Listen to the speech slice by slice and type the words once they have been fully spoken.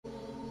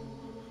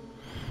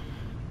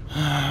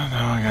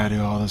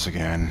gotta do all this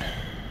again.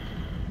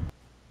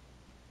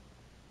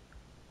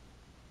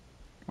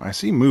 I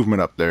see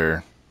movement up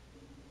there.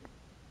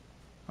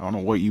 I don't know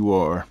what you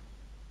are.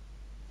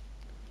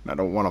 I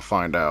don't want to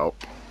find out,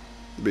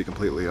 to be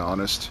completely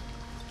honest.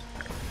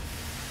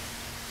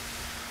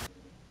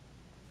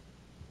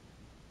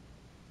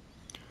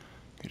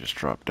 You just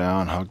drop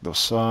down, hug the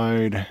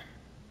side.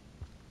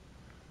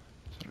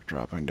 Instead of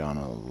dropping down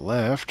on the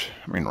left,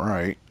 I mean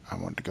right, I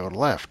want to go to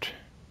left.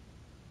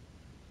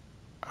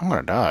 I'm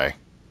gonna die.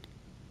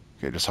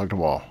 Okay, just hug the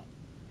wall.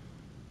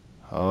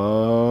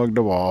 Hug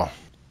the wall.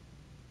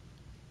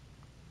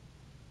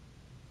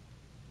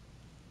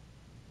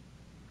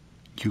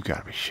 You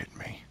gotta be shitting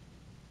me.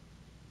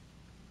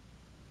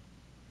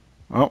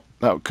 Well,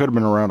 that could have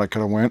been a route I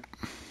could have went.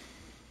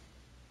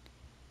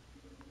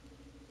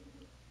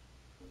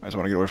 I just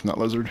want to get away from that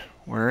lizard.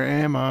 Where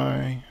am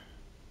I?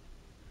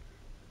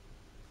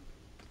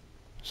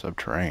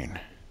 Subterranean.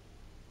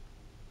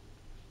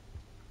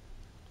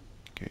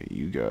 Okay,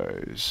 you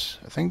guys.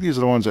 I think these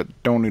are the ones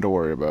that don't need to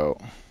worry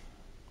about.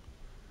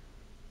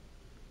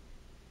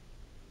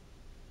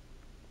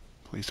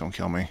 Please don't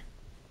kill me.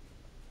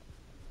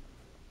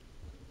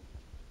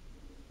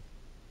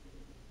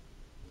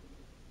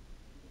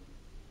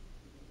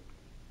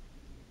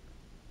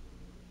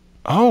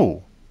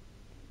 Oh!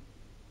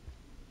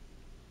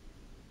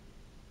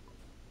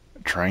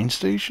 A train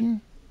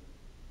station?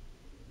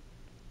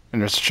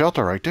 And there's a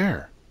shelter right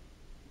there.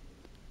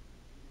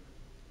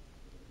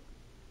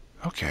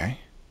 Okay.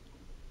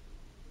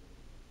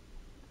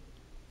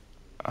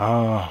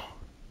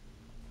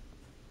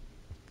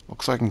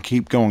 Looks like I can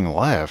keep going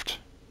left.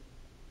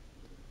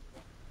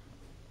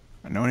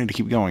 I know I need to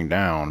keep going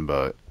down,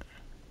 but...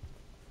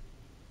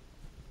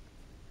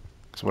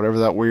 So whatever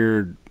that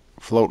weird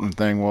floating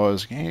thing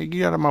was, hey,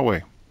 get out of my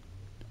way.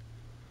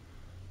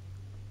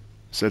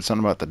 Said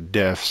something about the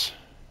deaths.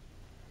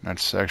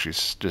 That's actually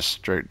just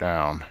straight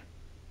down.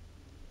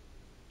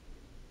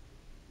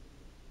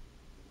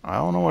 I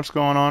don't know what's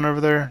going on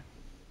over there,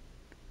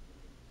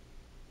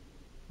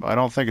 but I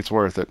don't think it's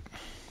worth it.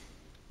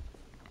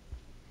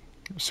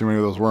 There's too many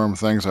of those worm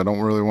things. I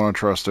don't really want to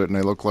trust it, and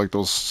they look like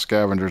those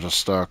scavengers are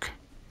stuck.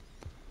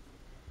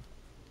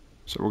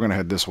 So we're going to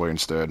head this way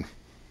instead.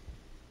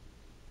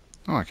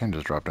 Oh, I can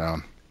just drop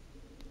down.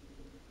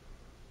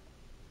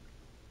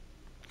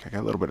 Okay, I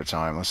got a little bit of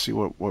time. Let's see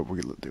what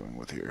we're doing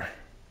with here.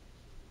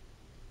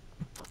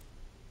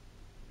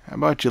 How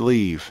about you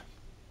leave?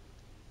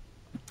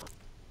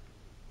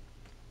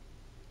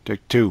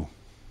 Take two.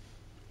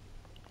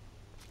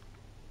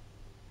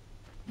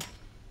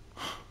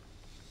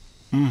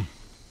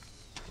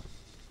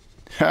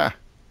 Ha!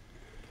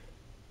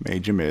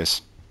 Made you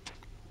miss.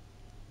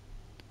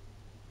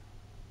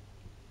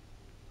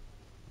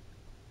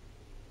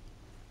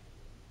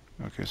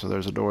 Okay, so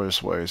there's a door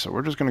this way, so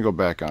we're just gonna go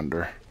back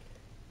under.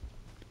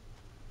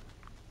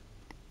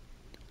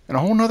 In a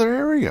whole nother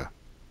area.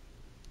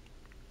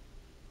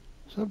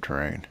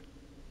 Subterranean.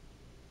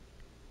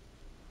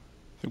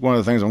 I think one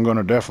of the things I'm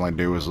gonna definitely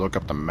do is look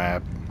up the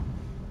map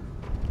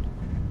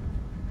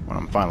when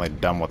I'm finally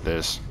done with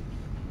this.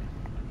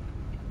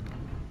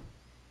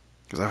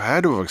 Because I've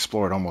had to have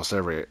explored almost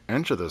every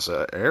inch of this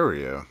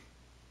area.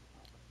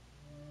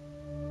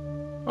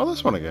 Oh,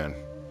 this one again.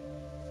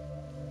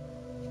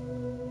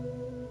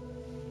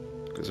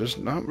 Because there's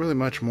not really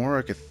much more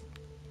I could...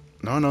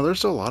 No, there's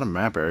still a lot of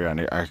map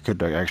area I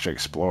could actually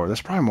explore.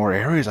 There's probably more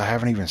areas I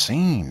haven't even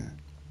seen.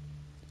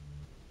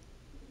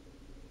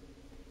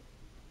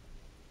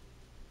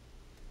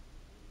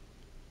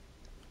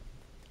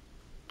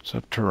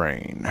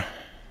 Subterranean.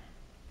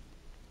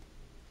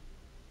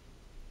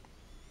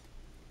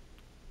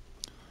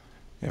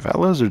 If that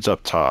lizard's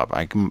up top,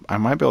 I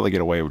might be able to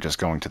get away with just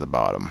going to the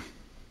bottom.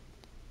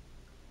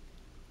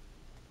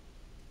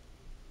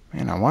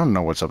 Man, I want to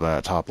know what's up in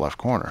that top left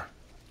corner.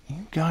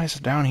 You guys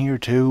are down here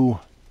too?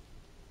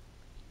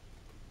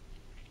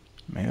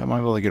 Maybe I might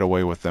be able to get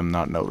away with them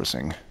not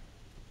noticing.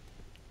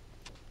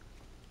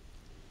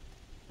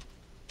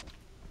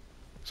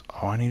 So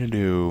all I need to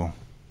do...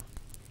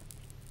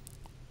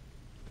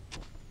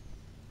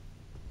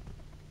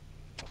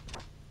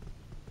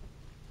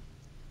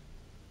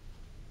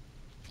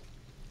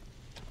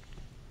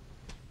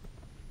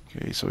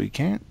 Okay, so he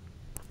can't...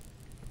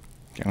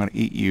 Okay, I'm going to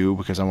eat you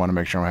because I want to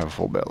make sure I have a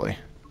full belly.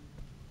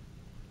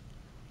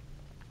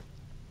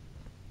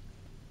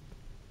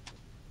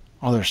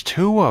 Oh, there's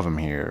two of them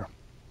here.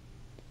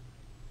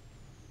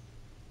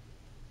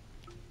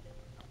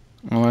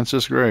 Well, that's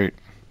just great.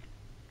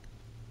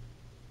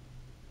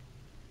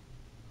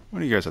 What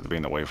do you guys have to be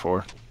in the way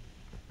for?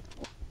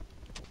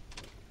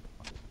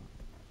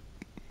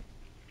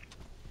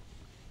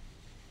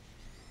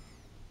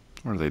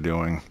 What are they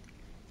doing?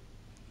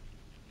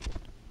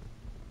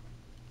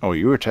 Oh,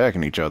 you're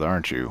attacking each other,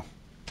 aren't you?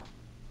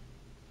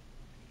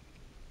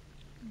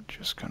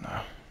 Just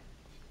gonna...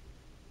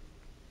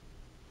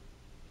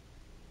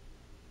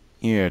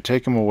 Yeah,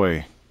 take him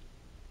away.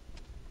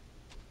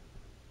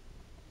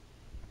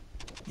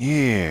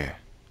 Yeah.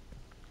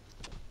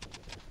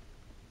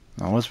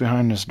 Now what's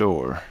behind this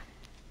door?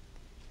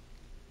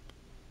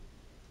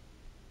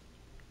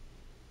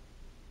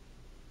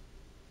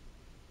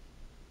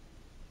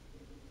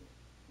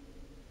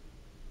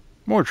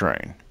 more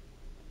train.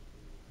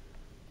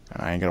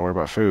 And I ain't gotta worry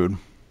about food.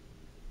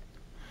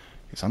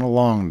 It's on a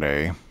long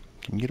day.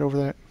 Can you get over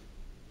that?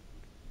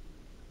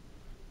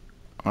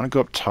 I want to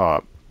go up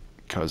top,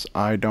 because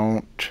I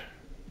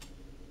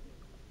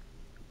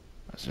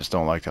just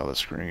don't like how the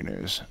screen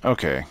is.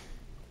 Okay.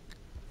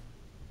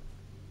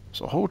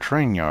 So, whole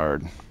train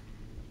yard.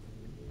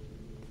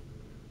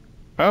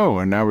 Oh,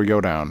 and now we go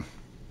down.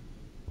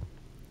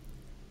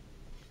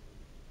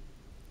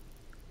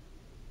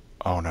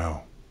 Oh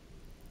no.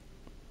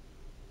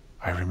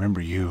 I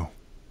remember you.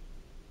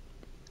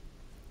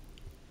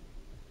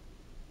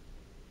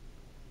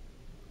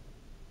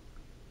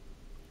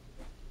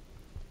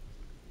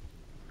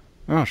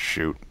 Oh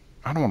shoot.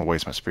 I don't want to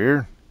waste my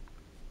spear.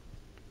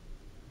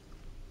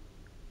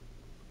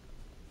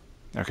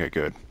 Okay,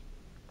 good.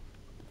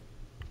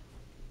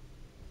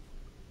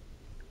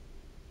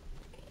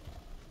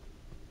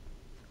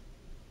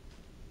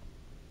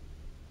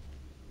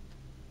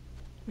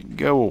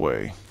 Go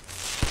away.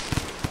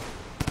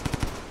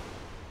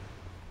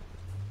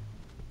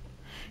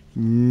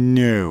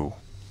 No.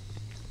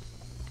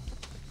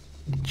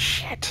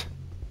 Shit.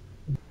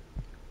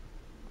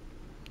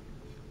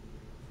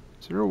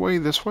 Is there a way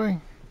this way?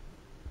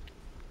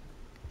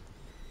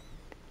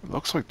 It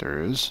looks like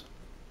there is.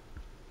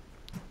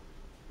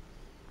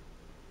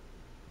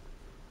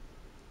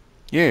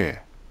 Yeah.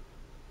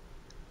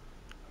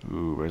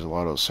 Ooh, there's a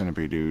lot of those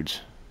centipede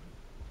dudes.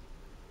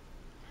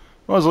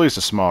 Well, there's at least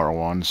the smaller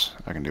ones.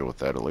 I can deal with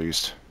that at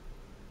least.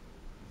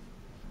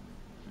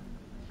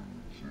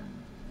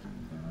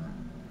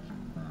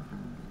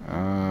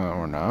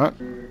 Or not.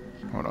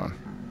 Hold on.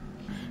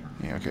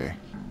 Yeah, okay.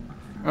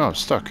 Oh, I'm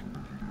stuck.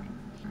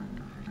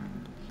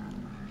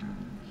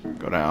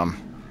 Go down.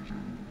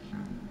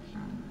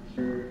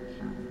 So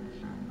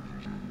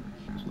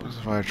it looks like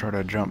if I try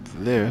to jump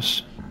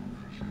this.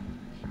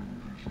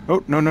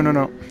 Oh, no, no, no,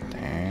 no.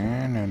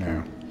 No,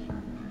 no.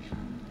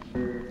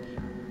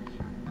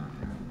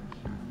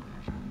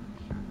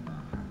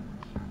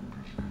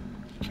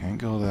 Can't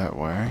go that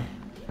way.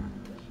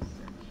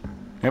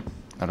 Yep,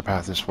 not a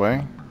path this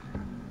way.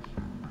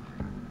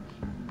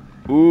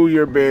 Ooh,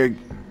 you're big.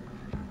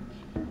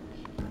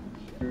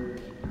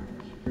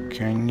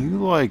 Can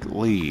you, like,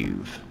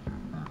 leave?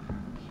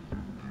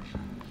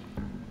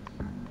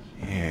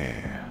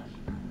 Yeah.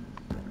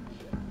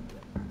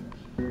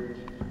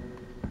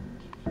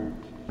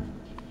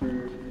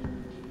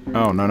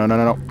 Oh, no, no, no,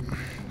 no, no.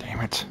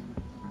 Damn it.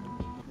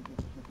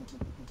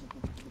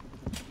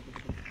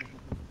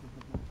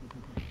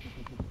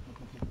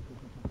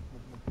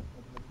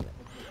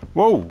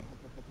 Whoa!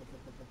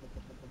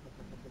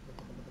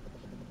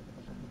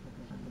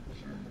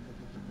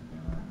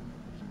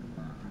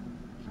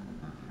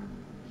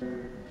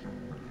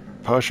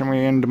 Pushing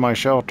me into my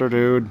shelter,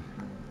 dude.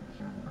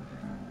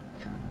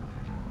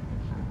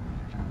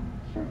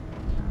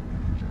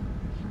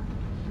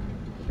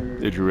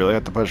 Did you really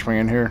have to push me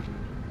in here?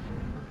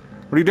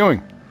 What are you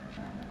doing?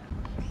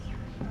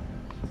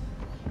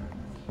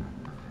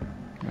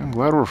 I'm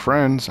glad we're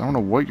friends. I don't know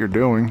what you're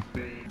doing.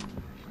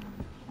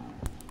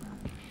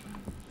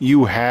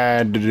 You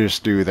had to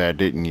just do that,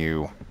 didn't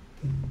you?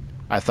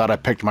 I thought I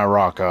picked my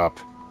rock up.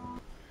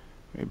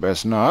 You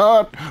best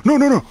not. No,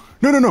 no, no!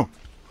 No, no, no!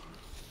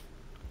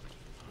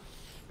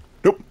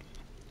 Nope.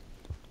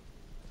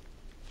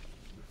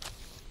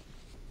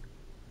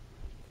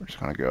 We're just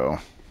gonna go.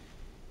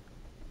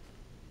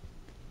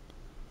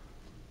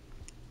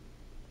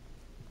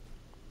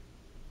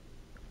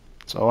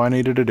 That's all I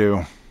needed to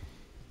do.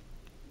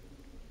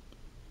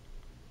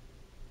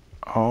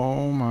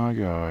 Oh my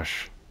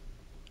gosh.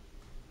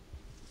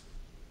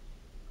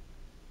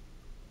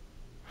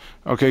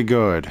 Okay,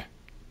 good.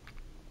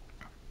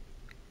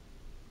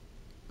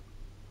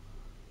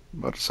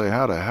 About to say,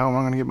 how the hell am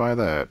I gonna get by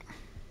that?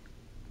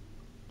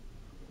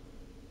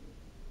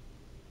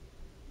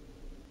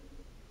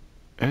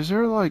 Is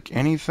there, like,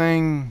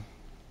 anything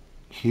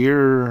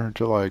here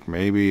to, like,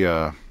 maybe,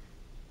 yeah,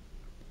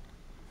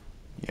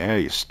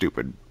 you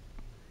stupid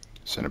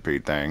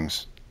centipede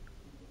things.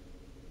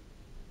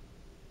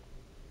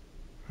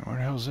 Where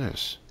the hell is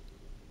this?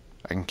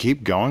 I can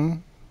keep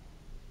going?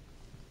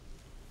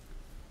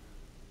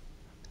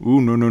 Ooh,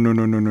 no, no, no,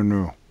 no, no, no,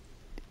 no.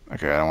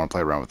 Okay, I don't want to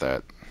play around with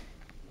that.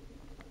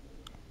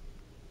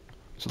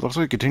 So it looks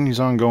like it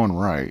continues on going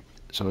right.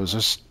 So is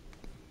this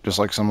just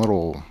like some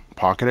little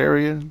pocket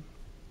area?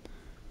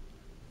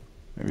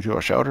 Maybe to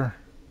a shelter?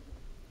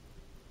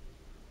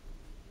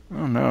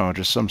 Oh no,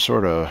 just some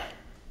sort of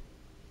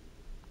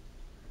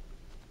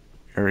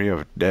area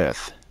of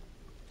death.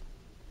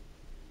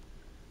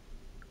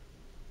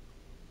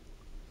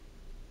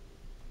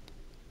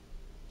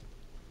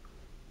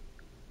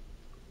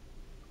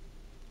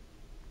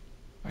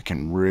 I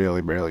can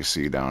really barely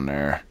see down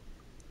there.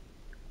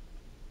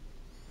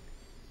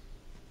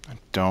 I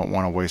don't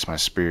want to waste my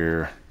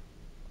spear.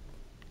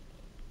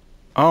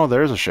 Oh,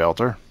 there's a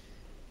shelter.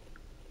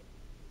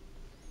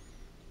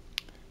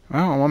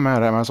 Well, I'm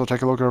mad. I might as well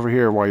take a look over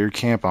here while you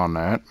camp on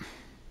that.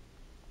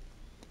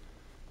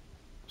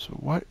 So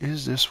what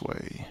is this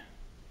way?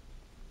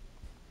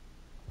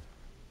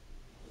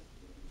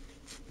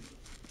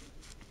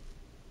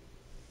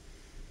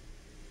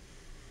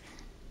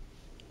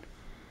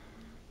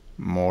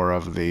 More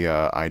of the,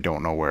 I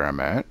don't know where I'm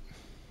at.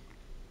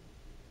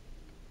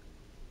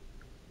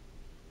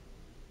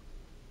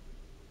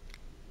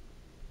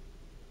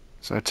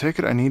 So I take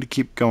it I need to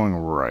keep going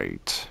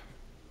right.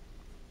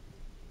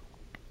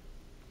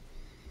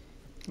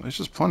 There's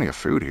just plenty of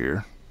food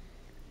here.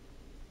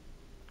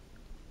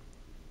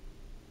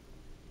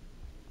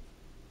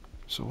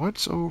 So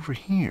what's over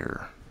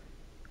here?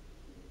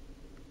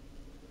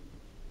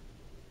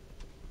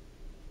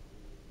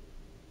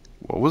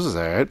 What was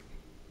that?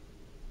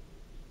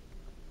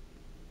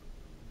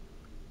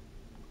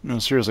 No,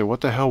 seriously,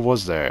 what the hell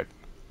was that?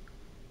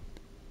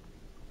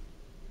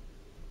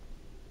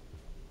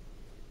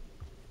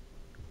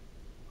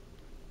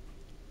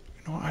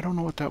 You know, I don't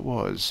know what that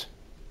was.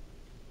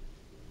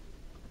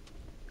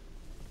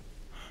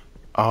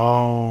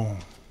 Oh.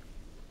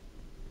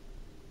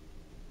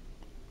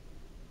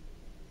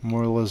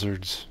 More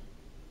lizards.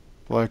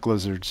 Black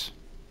lizards.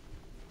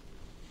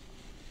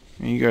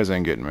 You guys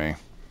ain't getting me.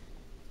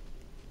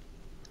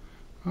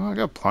 Oh, I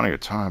got plenty of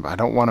time, but I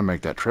don't want to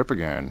make that trip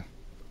again.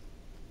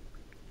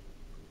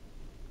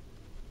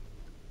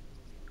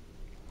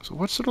 So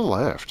what's to the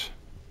left?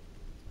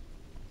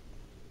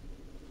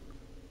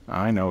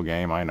 I know,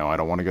 game, I know. I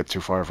don't want to get too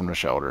far from the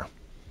shelter.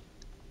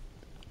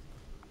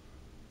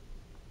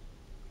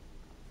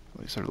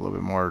 At least they're a little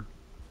bit more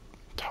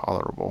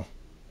tolerable.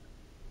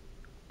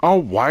 Oh,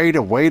 way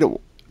to...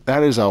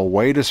 That is a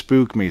way to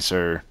spook me,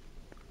 sir.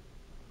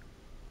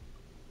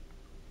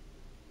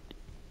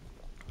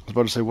 I was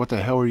about to say, what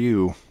the hell are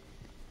you?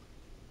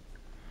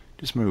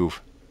 Just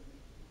move.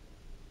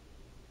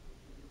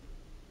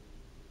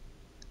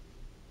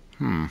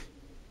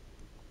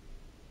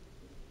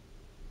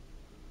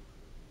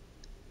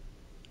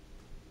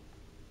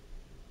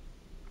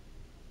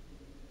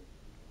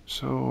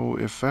 So,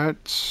 if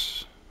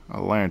that's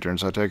a lantern,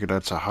 so I take it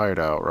that's a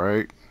hideout,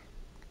 right?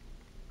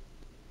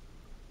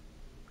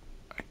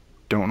 I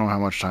don't know how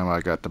much time I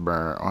got to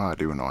burn. Well, I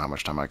do know how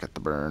much time I got to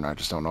burn. I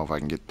just don't know if I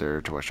can get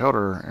there to a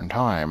shelter in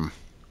time.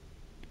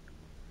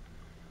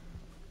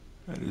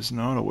 That is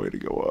not a way to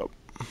go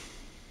up.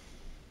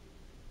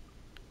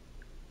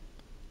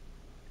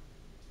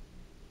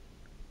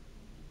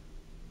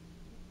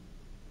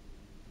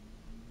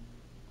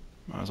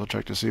 Might as well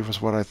check to see if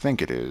it's what I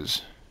think it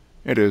is.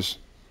 It is.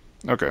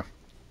 Okay.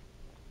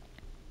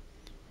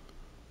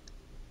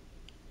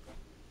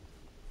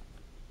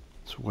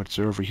 So what's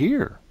over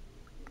here?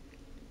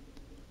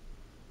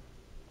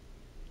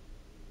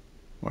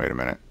 Wait a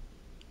minute.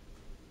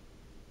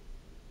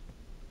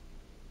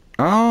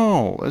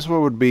 Oh, this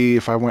what would be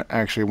if I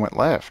actually went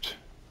left.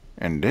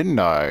 And didn't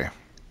I?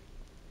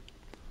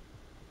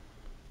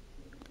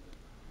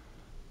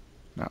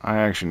 Now, I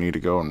actually need to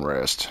go and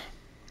rest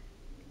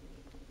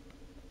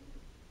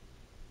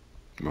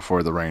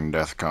before the rain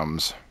death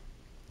comes.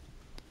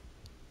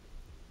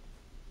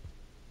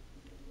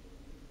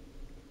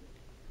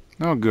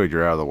 Oh, good,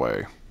 you're out of the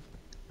way.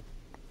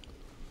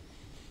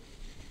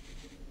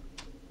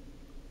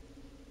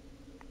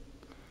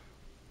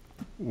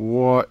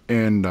 What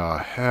in the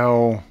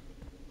hell?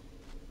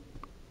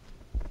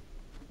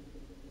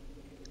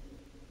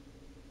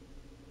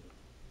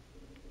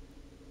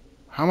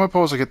 How am I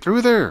supposed to get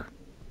through there?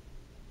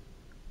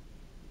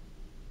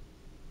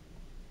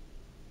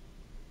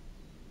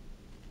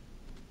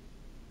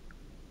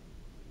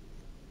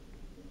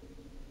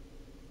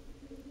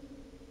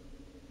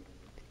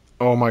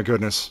 Oh my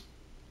goodness.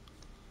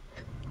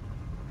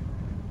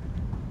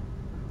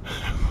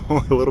 A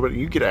little bit.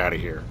 You get out of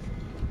here.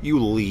 You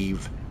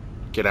leave.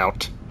 Get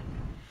out.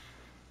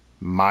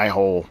 My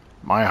hole.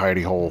 My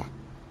hidey hole.